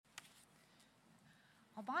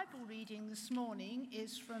Our Bible reading this morning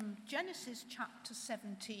is from Genesis chapter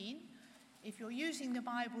 17. If you're using the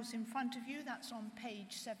Bibles in front of you, that's on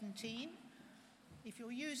page 17. If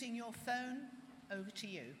you're using your phone, over to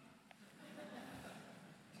you.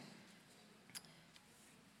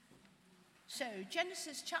 So,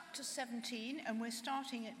 Genesis chapter 17, and we're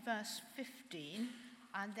starting at verse 15,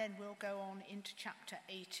 and then we'll go on into chapter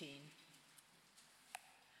 18.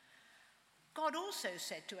 God also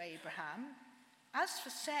said to Abraham, "As for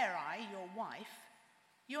Sarai, your wife,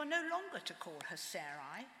 you are no longer to call her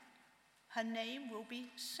Sarai. Her name will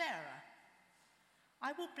be Sarah.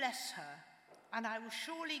 I will bless her, and I will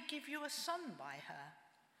surely give you a son by her.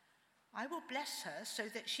 I will bless her so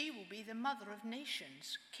that she will be the mother of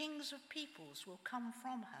nations. Kings of peoples will come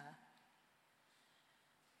from her."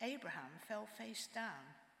 Abraham fell face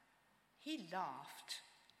down. He laughed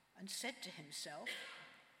and said to himself,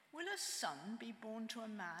 "Will a son be born to a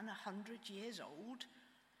man 100 years old?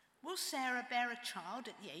 Will Sarah bear a child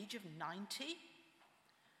at the age of 90?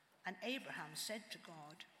 And Abraham said to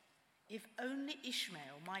God, "If only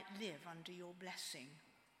Ishmael might live under your blessing."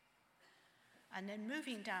 And then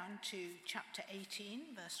moving down to chapter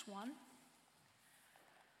 18, verse 1.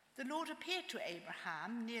 The Lord appeared to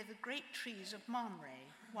Abraham near the great trees of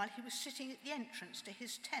Mamre while he was sitting at the entrance to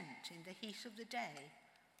his tent in the heat of the day.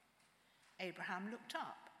 Abraham looked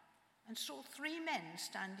up and saw 3 men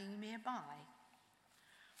standing nearby.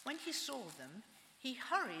 When he saw them, he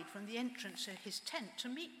hurried from the entrance of his tent to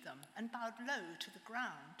meet them and bowed low to the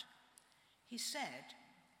ground. He said,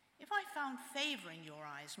 "If I found favor in your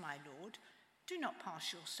eyes, my Lord, do not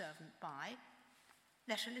pass your servant by.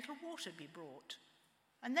 Let a little water be brought,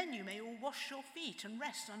 and then you may all wash your feet and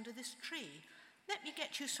rest under this tree. Let me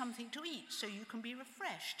get you something to eat so you can be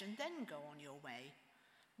refreshed and then go on your way,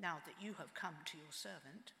 now that you have come to your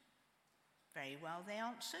servant." "Very well," they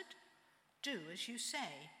answered. "Do as you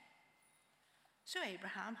say." So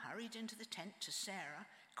Abraham hurried into the tent to Sarah.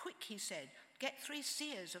 "Quick," he said, "get 3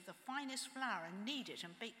 seahs of the finest flour and knead it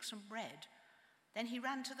and bake some bread." Then he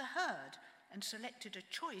ran to the herd and selected a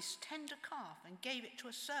choice, tender calf and gave it to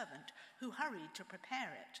a servant who hurried to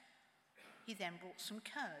prepare it. He then brought some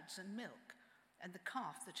curds and milk and the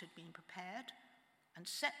calf that had been prepared and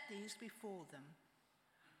set these before them.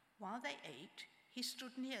 While they ate, he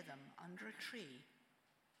stood near them under a tree.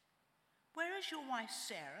 "Where is your wife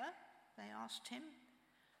Sarah?" they asked him.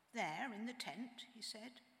 "There in the tent," he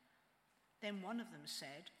said. Then one of them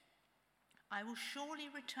said, "I will surely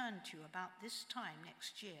return to you about this time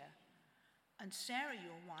next year, and Sarah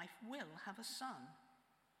your wife will have a son."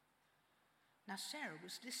 Now Sarah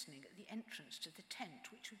was listening at the entrance to the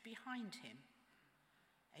tent which was behind him.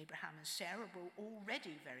 Abraham and Sarah were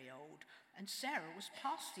already very old, and Sarah was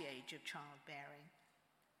past the age of childbearing.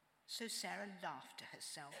 So Sarah laughed to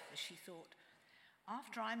herself as she thought,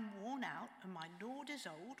 "After I am worn out and my Lord is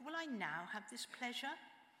old, will I now have this pleasure?"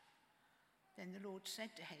 Then the Lord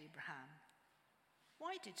said to Abraham,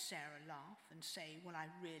 "Why did Sarah laugh and say, 'Will I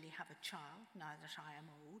really have a child now that I am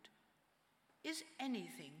old?' Is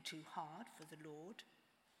anything too hard for the Lord?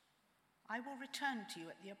 I will return to you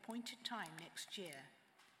at the appointed time next year,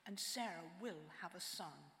 and Sarah will have a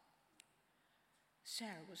son."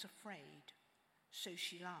 Sarah was afraid, so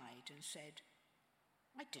she lied and said,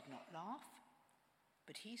 "I did not laugh."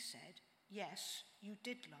 But he said, "Yes, you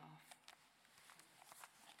did laugh."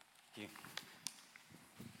 Thank you.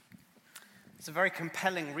 It's a very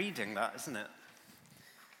compelling reading, that, isn't it?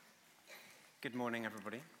 Good morning,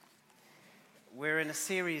 everybody. We're in a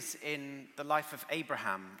series in the life of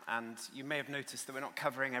Abraham, and you may have noticed that we're not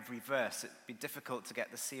covering every verse. It'd be difficult to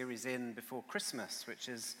get the series in before Christmas, which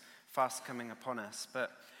is fast coming upon us.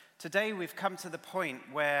 But today we've come to the point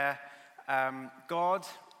where God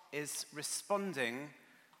is responding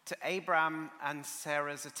to Abraham and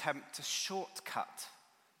Sarah's attempt to shortcut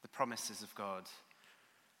the promises of God.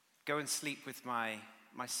 "Go and sleep with my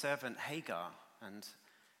servant Hagar." And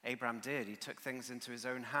Abraham did. He took things into his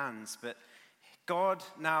own hands. But God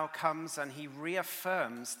now comes and he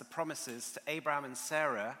reaffirms the promises to Abraham and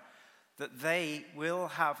Sarah that they will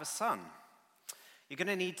have a son. You're going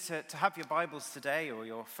to need to have your Bibles today or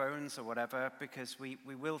your phones or whatever, because we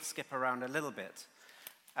will skip around a little bit.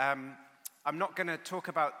 I'm not going to talk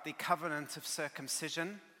about the covenant of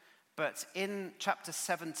circumcision, but in chapter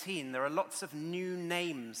 17, there are lots of new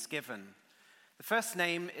names given. The first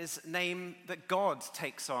name is a name that God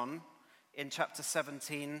takes on in chapter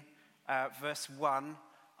 17, verse 1.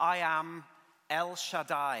 "I am El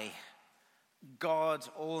Shaddai, God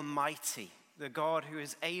Almighty," the God who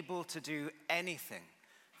is able to do anything,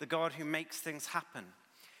 the God who makes things happen.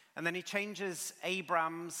 And then he changes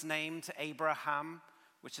Abram's name to Abraham,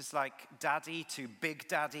 which is like daddy to big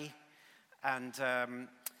daddy, and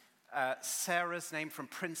Sarah's name from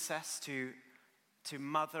princess to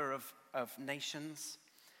mother of nations.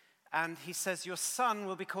 And he says, your son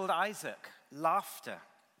will be called Isaac, laughter.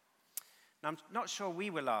 Now, I'm not sure we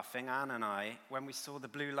were laughing, Anne and I, when we saw the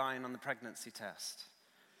blue line on the pregnancy test.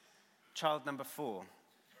 Child number 4.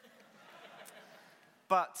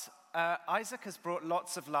 But Isaac has brought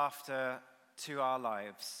lots of laughter to our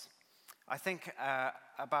lives. I think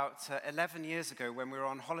about 11 years ago when we were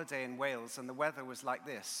on holiday in Wales and the weather was like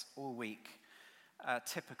this all week,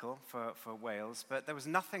 typical for Wales, but there was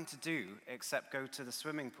nothing to do except go to the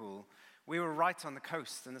swimming pool. We were right on the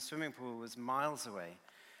coast and the swimming pool was miles away.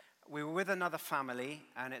 We were with another family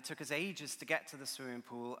and it took us ages to get to the swimming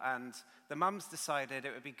pool, and the mums decided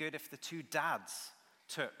it would be good if the 2 dads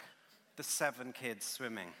took the 7 kids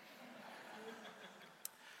swimming.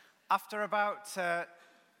 After about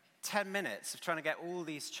 10 minutes of trying to get all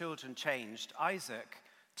these children changed, Isaac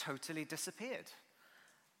totally disappeared.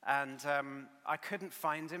 And I couldn't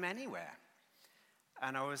find him anywhere.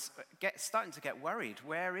 And I was starting to get worried.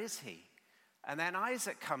 Where is he? And then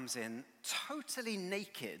Isaac comes in totally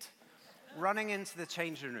naked, running into the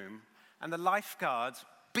changing room. And the lifeguard,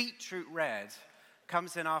 beetroot red,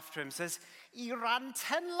 comes in after him and says, he ran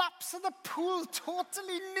 10 laps of the pool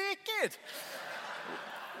totally naked.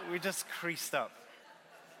 We just creased up.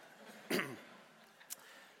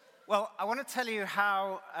 Well, I want to tell you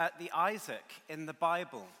how the Isaac in the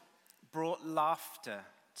Bible brought laughter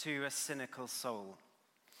to a cynical soul.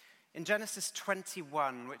 In Genesis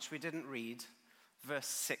 21, which we didn't read, verse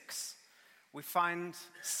 6, we find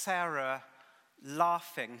Sarah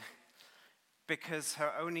laughing because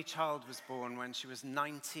her only child was born when she was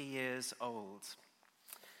 90 years old.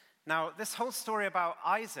 Now, this whole story about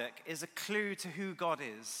Isaac is a clue to who God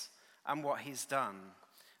is and what he's done.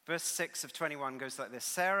 Verse 6 of 21 goes like this.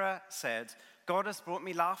 Sarah said, God has brought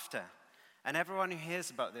me laughter, and everyone who hears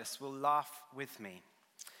about this will laugh with me.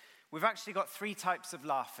 We've actually got 3 types of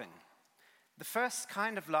laughing. The first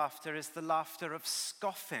kind of laughter is the laughter of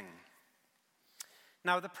scoffing.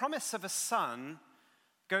 Now, the promise of a son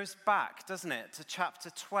goes back, doesn't it, to chapter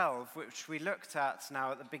 12, which we looked at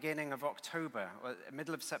now at the beginning of October, or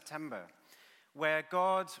middle of September, where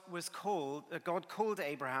God called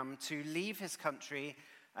Abraham to leave his country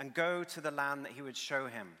and go to the land that he would show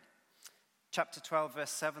him. Chapter 12,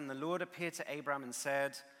 verse 7, the Lord appeared to Abraham and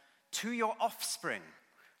said, to your offspring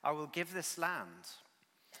I will give this land.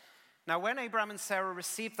 Now, when Abraham and Sarah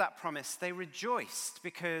received that promise, they rejoiced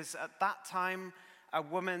because at that time, a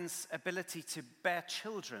woman's ability to bear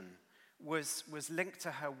children was linked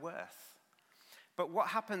to her worth. But what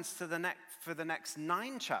happens for the next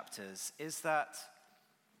 9 chapters is that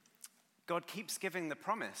God keeps giving the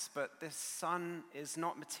promise, but this son is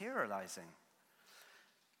not materializing.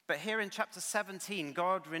 But here in chapter 17,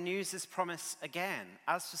 God renews his promise again.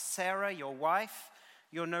 As for Sarah, your wife,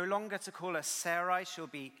 you're no longer to call her Sarai, she'll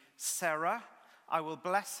be Sarah. I will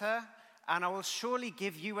bless her, and I will surely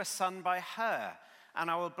give you a son by her. And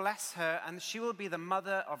I will bless her, and she will be the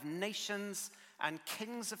mother of nations, and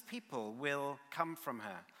kings of people will come from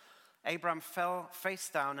her. Abraham fell face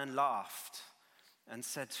down and laughed and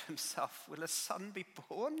said to himself, will a son be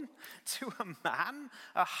born to a man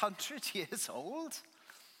 100 years old?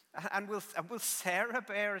 And will Sarah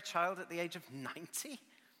bear a child at the age of 90?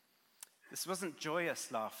 This wasn't joyous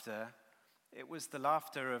laughter. It was the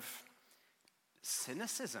laughter of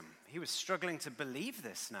cynicism. He was struggling to believe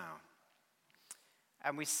this now.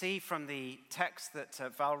 And we see from the text that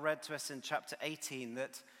Val read to us in chapter 18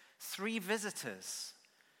 that 3 visitors,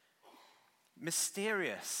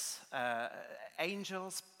 mysterious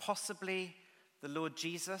angels, possibly the Lord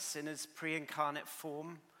Jesus in his pre-incarnate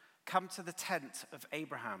form, come to the tent of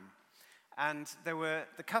Abraham. And there were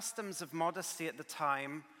the customs of modesty at the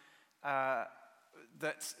time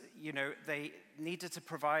that, they needed to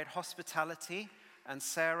provide hospitality. And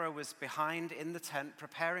Sarah was behind in the tent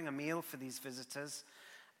preparing a meal for these visitors.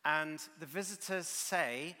 And the visitors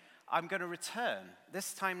say, I'm going to return,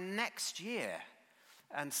 this time next year,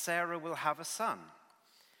 and Sarah will have a son.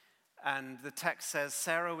 And the text says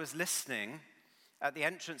Sarah was listening at the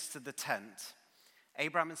entrance to the tent.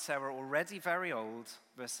 Abraham and Sarah were already very old,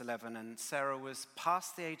 verse 11, and Sarah was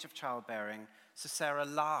past the age of childbearing. So Sarah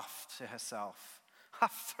laughed to herself.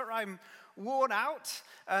 After I'm worn out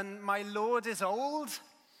and my Lord is old,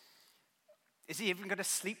 is he even going to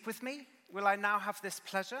sleep with me? Will I now have this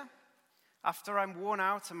pleasure? After I'm worn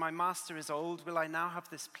out and my master is old, will I now have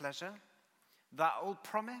this pleasure? That old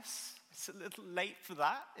promise? It's a little late for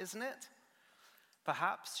that, isn't it?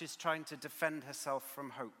 Perhaps she's trying to defend herself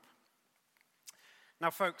from hope. Now,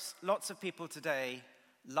 folks, lots of people today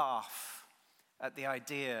laugh at the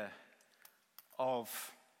idea of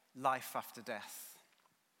life after death.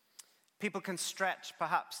 People can stretch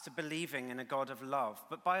perhaps to believing in a God of love,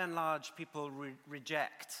 but by and large, people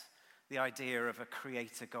reject the idea of a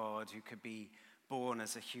creator God who could be born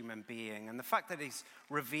as a human being. And the fact that he's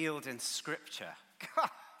revealed in Scripture, God,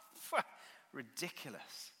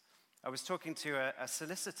 ridiculous. I was talking to a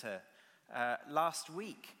solicitor last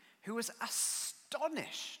week who was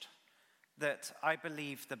astonished that I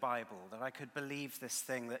believed the Bible, that I could believe this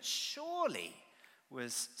thing that surely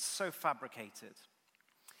was so fabricated.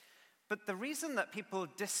 But the reason that people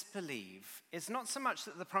disbelieve is not so much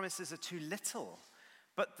that the promises are too little,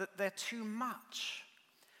 but that they're too much.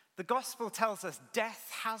 The gospel tells us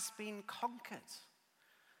death has been conquered.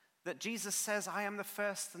 That Jesus says, I am the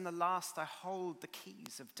first and the last, I hold the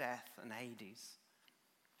keys of death and Hades.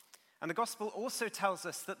 And the gospel also tells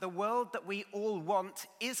us that the world that we all want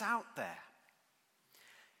is out there.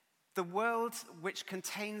 The world which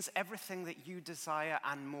contains everything that you desire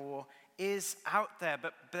and more is out there,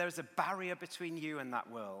 but there's a barrier between you and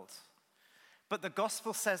that world. But the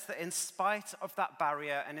gospel says that in spite of that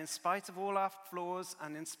barrier and in spite of all our flaws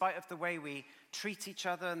and in spite of the way we treat each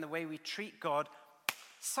other and the way we treat God,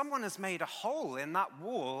 someone has made a hole in that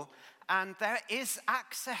wall and there is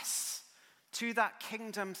access to that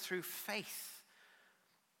kingdom through faith.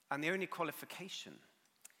 And the only qualification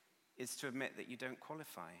is to admit that you don't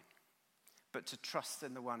qualify, but to trust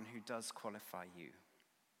in the one who does qualify you.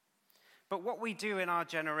 But what we do in our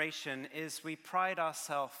generation is we pride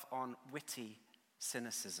ourselves on witty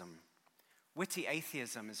cynicism. Witty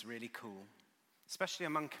atheism is really cool, especially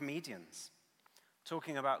among comedians.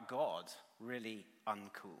 Talking about God, really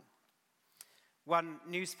uncool. One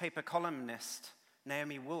newspaper columnist,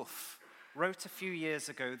 Naomi Wolf, wrote a few years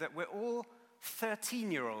ago that we're all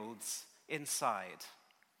 13-year-olds inside.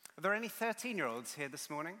 Are there any 13-year-olds here this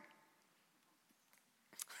morning?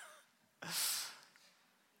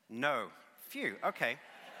 No. Few. Okay.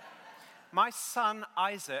 My son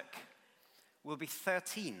Isaac will be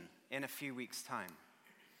 13 in a few weeks' time.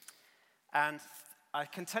 And I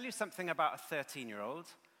can tell you something about a 13-year-old.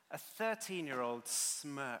 A 13-year-old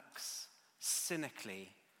smirks cynically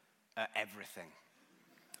at everything.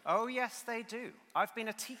 Oh, yes, they do. I've been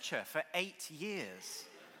a teacher for 8 years,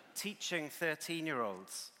 teaching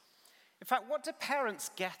 13-year-olds. In fact, what do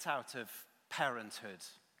parents get out of parenthood?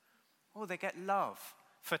 Oh, they get love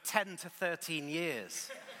for 10 to 13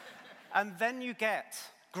 years. And then you get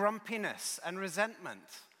grumpiness and resentment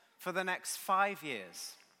for the next 5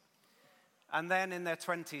 years. And then in their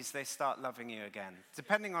 20s, they start loving you again,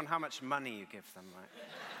 depending on how much money you give them, right?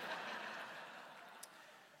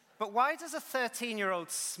 But why does a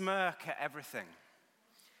 13-year-old smirk at everything?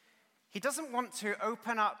 He doesn't want to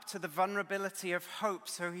open up to the vulnerability of hope,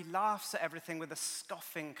 so he laughs at everything with a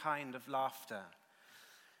scoffing kind of laughter.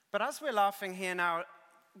 But as we're laughing here now,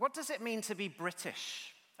 what does it mean to be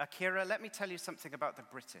British? Akira, let me tell you something about the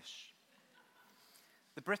British.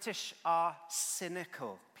 The British are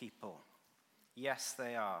cynical people. Yes,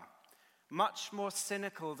 they are. Much more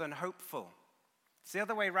cynical than hopeful. It's the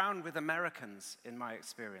other way around with Americans, in my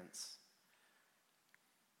experience.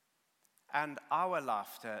 And our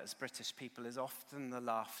laughter as British people is often the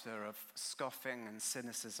laughter of scoffing and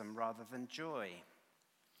cynicism rather than joy.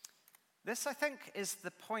 This, I think, is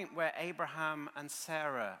the point where Abraham and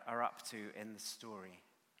Sarah are up to in the story.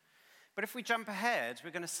 But if we jump ahead,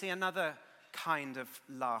 we're going to see another kind of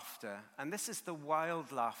laughter, and this is the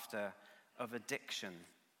wild laughter of addiction.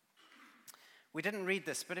 We didn't read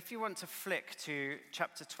this, but if you want to flick to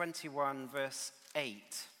chapter 21, verse 8,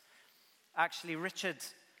 actually, Richard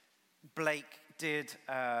Blake did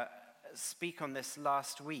speak on this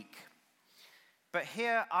last week. But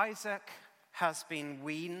here, Isaac has been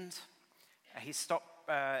weaned. He stopped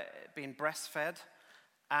being breastfed.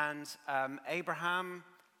 And Abraham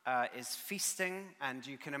is feasting. And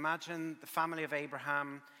you can imagine the family of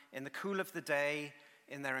Abraham in the cool of the day,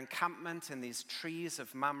 in their encampment in these trees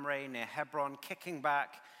of Mamre near Hebron, kicking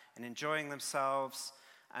back and enjoying themselves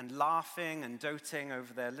and laughing and doting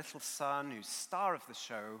over their little son, who's star of the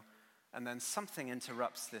show. And then something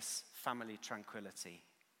interrupts this family tranquility.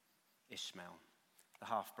 Ishmael, the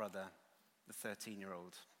half-brother, the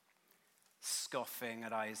 13-year-old, scoffing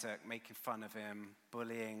at Isaac, making fun of him,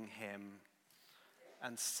 bullying him.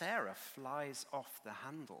 And Sarah flies off the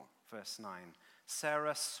handle, verse 9.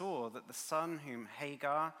 Sarah saw that the son whom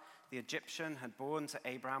Hagar, the Egyptian, had borne to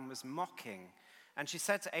Abraham was mocking. And she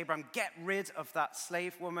said to Abraham, "Get rid of that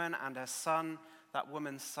slave woman and her son. That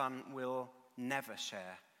woman's son will never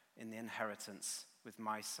share in the inheritance with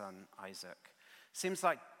my son Isaac." Seems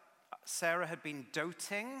like Sarah had been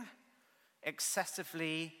doting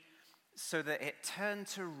excessively so that it turned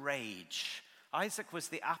to rage. Isaac was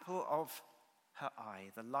the apple of her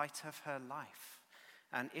eye, the light of her life.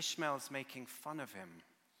 And Ishmael's making fun of him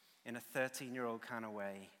in a 13-year-old kind of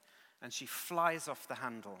way. And she flies off the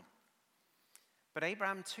handle. But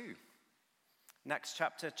Abraham too. Next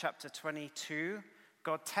chapter, chapter 22,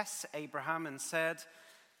 God tests Abraham and said,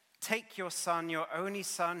 "Take your son, your only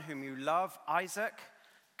son whom you love, Isaac,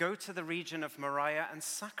 go to the region of Moriah and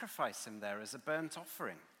sacrifice him there as a burnt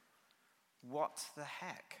offering." What the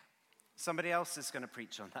heck? Somebody else is going to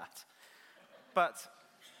preach on that. But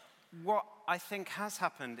what I think has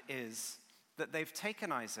happened is that they've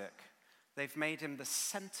taken Isaac, they've made him the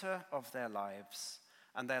center of their lives,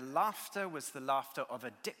 and their laughter was the laughter of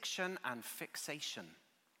addiction and fixation.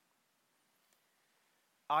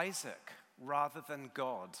 Isaac, rather than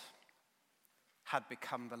God, had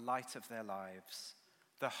become the light of their lives,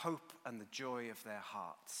 the hope and the joy of their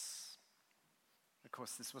hearts. Of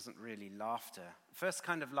course, this wasn't really laughter. The first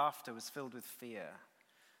kind of laughter was filled with fear.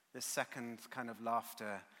 This second kind of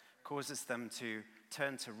laughter causes them to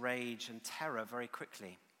turn to rage and terror very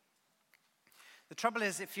quickly. The trouble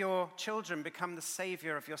is, if your children become the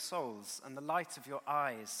savior of your souls and the light of your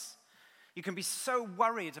eyes, you can be so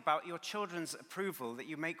worried about your children's approval that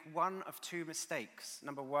you make one of two mistakes.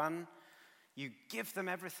 Number one, you give them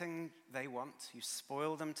everything they want, you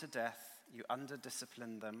spoil them to death, you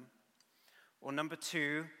under-discipline them. Or number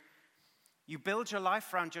two, you build your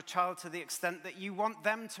life around your child to the extent that you want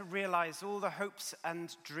them to realize all the hopes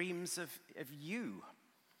and dreams of you.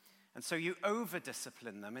 And so you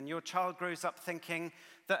over-discipline them, and your child grows up thinking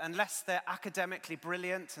that unless they're academically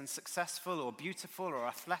brilliant and successful or beautiful or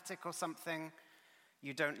athletic or something,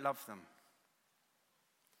 you don't love them.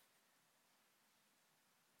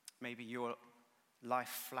 Maybe your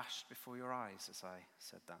life flashed before your eyes as I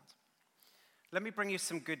said that. Let me bring you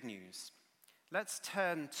some good news. Let's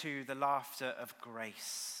turn to the laughter of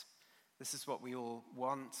grace. This is what we all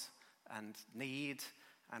want and need,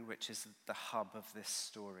 and which is the hub of this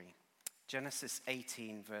story. Genesis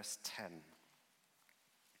 18, verse 10.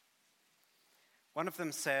 One of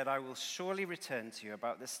them said, "I will surely return to you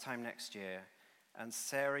about this time next year, and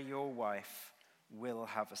Sarah, your wife, will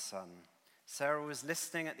have a son." Sarah was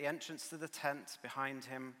listening at the entrance to the tent behind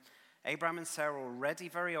him. Abraham and Sarah were already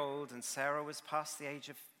very old, and Sarah was past the age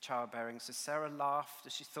of childbearing. So Sarah laughed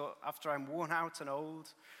as she thought, "After I'm worn out and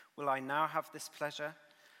old, will I now have this pleasure?"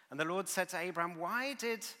 And the Lord said to Abraham, "Why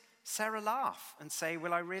did Sarah laugh and say,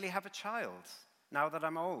 'Will I really have a child now that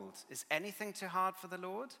I'm old? Is anything too hard for the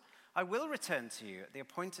Lord? I will return to you at the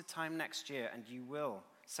appointed time next year, and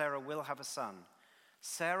Sarah will have a son."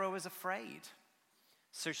 Sarah was afraid,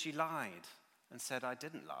 so she lied and said, "I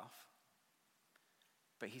didn't laugh."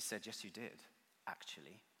 But he said, "Yes, you did,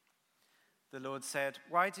 actually." The Lord said,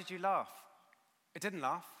 "Why did you laugh?" "I didn't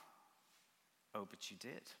laugh." "Oh, but you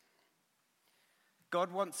did."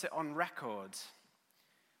 God wants it on record.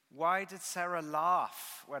 Why did Sarah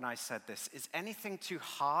laugh when I said this? Is anything too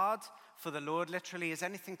hard for the Lord? Literally, is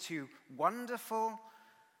anything too wonderful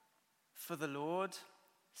for the Lord?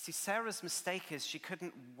 See, Sarah's mistake is she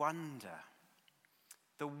couldn't wonder.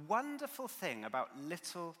 The wonderful thing about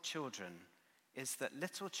little children is that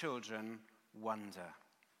little children wonder.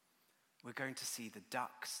 We're going to see the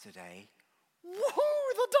ducks today.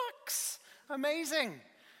 Woohoo, the ducks! Amazing.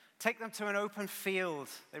 Take them to an open field.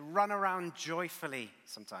 They run around joyfully,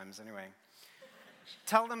 sometimes anyway.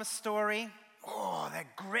 Tell them a story. Oh,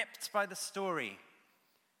 they're gripped by the story.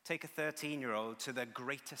 Take a 13-year-old to the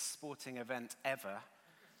greatest sporting event ever.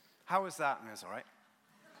 How was that? And it was all right.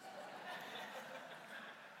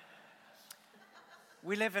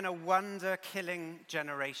 We live in a wonder-killing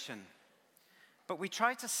generation. But we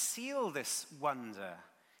try to seal this wonder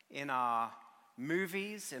in our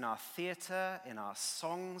movies, in our theater, in our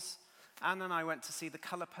songs. Anne and I went to see The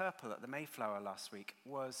Color Purple at the Mayflower last week. It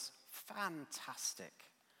was fantastic.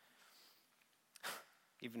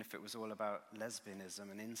 Even if it was all about lesbianism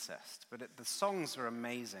and incest. But the songs were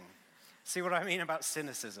amazing. See what I mean about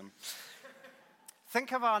cynicism?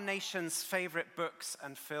 Think of our nation's favorite books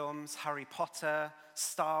and films: Harry Potter,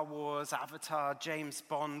 Star Wars, Avatar, James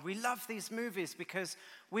Bond. We love these movies because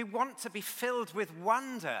we want to be filled with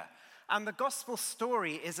wonder. And the gospel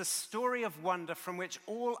story is a story of wonder from which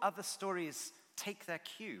all other stories take their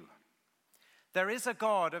cue. There is a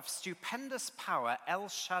God of stupendous power, El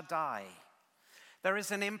Shaddai. There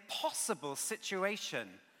is an impossible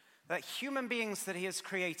situation that human beings that he has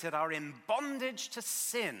created are in bondage to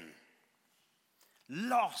sin,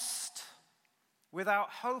 lost, without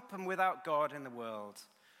hope and without God in the world.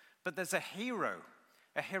 But there's a hero,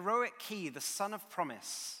 a heroic key, the Son of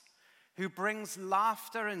Promise, who brings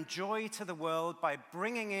laughter and joy to the world by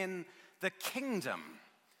bringing in the kingdom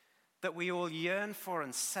that we all yearn for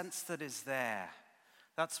and sense that is there.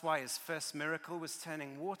 That's why his first miracle was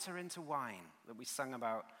turning water into wine that we sung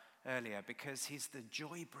about earlier, because he's the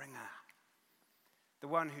joy bringer. The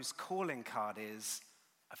one whose calling card is,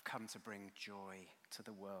 I've come to bring joy to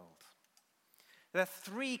the world. There are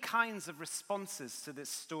three kinds of responses to this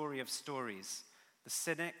story of stories. The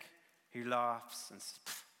cynic who laughs and says,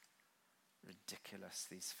 ridiculous,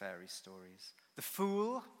 these fairy stories. The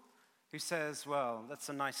fool who says, well, that's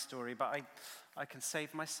a nice story, but I can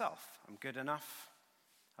save myself. I'm good enough.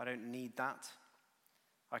 I don't need that.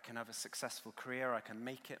 I can have a successful career. I can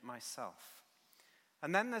make it myself.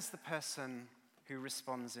 And then there's the person who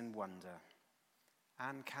responds in wonder.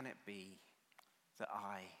 And can it be that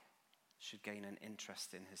I should gain an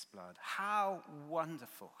interest in his blood? How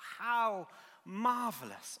wonderful, how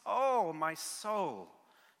marvelous. Oh, my soul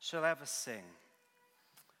shall ever sing.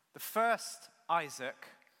 The first Isaac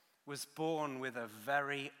was born with a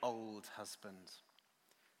very old husband.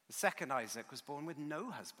 The second Isaac was born with no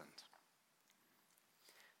husband.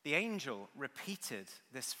 The angel repeated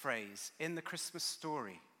this phrase in the Christmas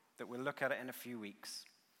story that we'll look at it in a few weeks.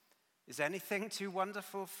 Is anything too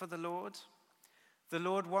wonderful for the Lord? The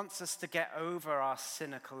Lord wants us to get over our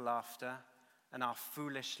cynical laughter and our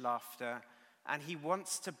foolish laughter, and he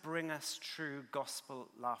wants to bring us true gospel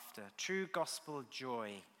laughter, true gospel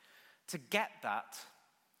joy. To get that,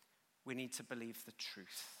 we need to believe the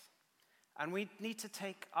truth. And we need to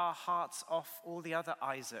take our hearts off all the other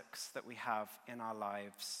Isaacs that we have in our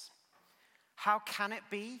lives. How can it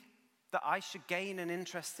be that I should gain an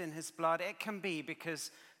interest in his blood? It can be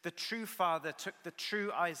because the true father took the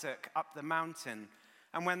true Isaac up the mountain.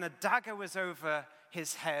 And when the dagger was over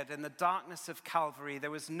his head in the darkness of Calvary,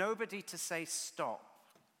 there was nobody to say stop.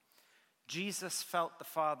 Jesus felt the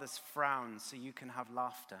Father's frown so you can have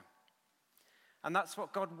laughter. And that's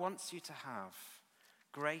what God wants you to have.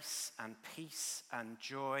 Grace and peace and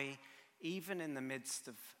joy, even in the midst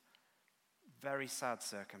of very sad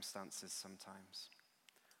circumstances sometimes.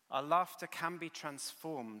 Our laughter can be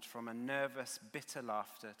transformed from a nervous, bitter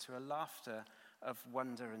laughter to a laughter of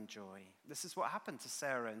wonder and joy. This is what happened to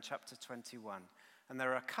Sarah in chapter 21. And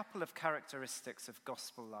there are a couple of characteristics of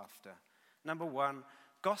gospel laughter. Number one,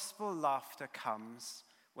 gospel laughter comes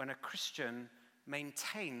when a Christian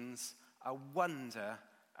maintains a wonder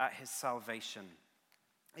at his salvation.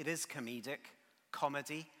 It is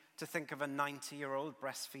comedy, to think of a 90-year-old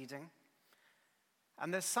breastfeeding.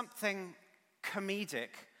 And there's something comedic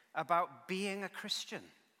about being a Christian.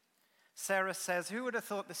 Sarah says, who would have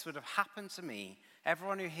thought this would have happened to me?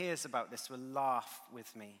 Everyone who hears about this will laugh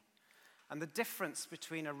with me. And the difference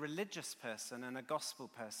between a religious person and a gospel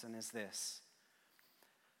person is this.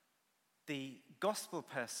 The gospel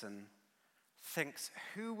person thinks,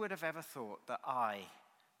 who would have ever thought that I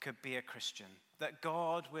could be a Christian, that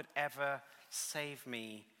God would ever save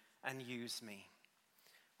me and use me?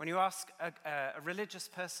 When you ask a religious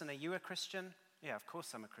person, are you a Christian? Yeah, of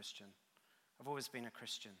course I'm a Christian. I've always been a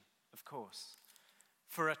Christian, of course.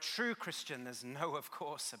 For a true Christian, there's no of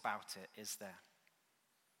course about it, is there?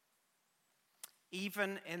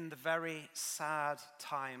 Even in the very sad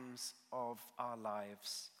times of our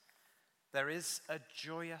lives, there is a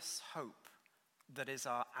joyous hope that is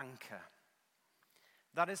our anchor.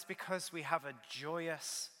 That is because we have a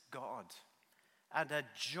joyous God and a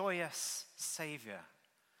joyous Savior.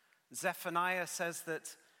 Zephaniah says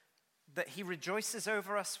that he rejoices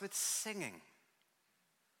over us with singing.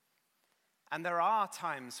 And there are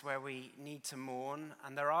times where we need to mourn,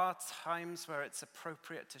 and there are times where it's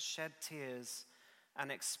appropriate to shed tears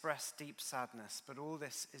and express deep sadness, but all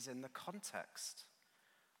this is in the context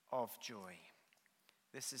of joy.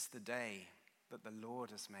 This is the day that the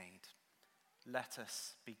Lord has made. Let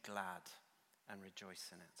us be glad and rejoice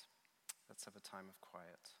in it. Let's have a time of quiet.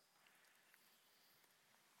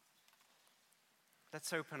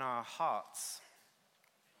 Let's open our hearts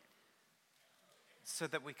so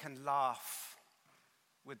that we can laugh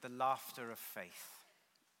with the laughter of faith.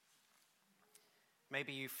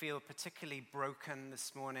 Maybe you feel particularly broken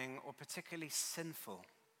this morning or particularly sinful.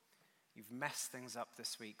 You've messed things up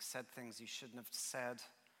this week, said things you shouldn't have said,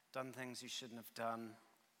 done things you shouldn't have done.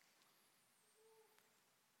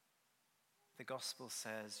 The gospel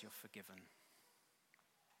says you're forgiven.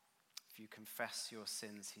 If you confess your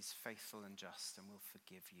sins, he's faithful and just and will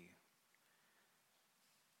forgive you.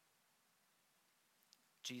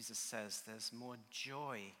 Jesus says there's more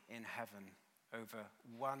joy in heaven over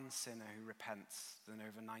one sinner who repents than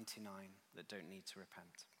over 99 that don't need to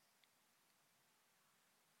repent.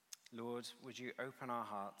 Lord, would you open our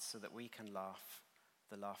hearts so that we can laugh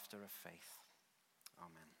the laughter of faith.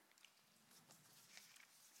 Amen.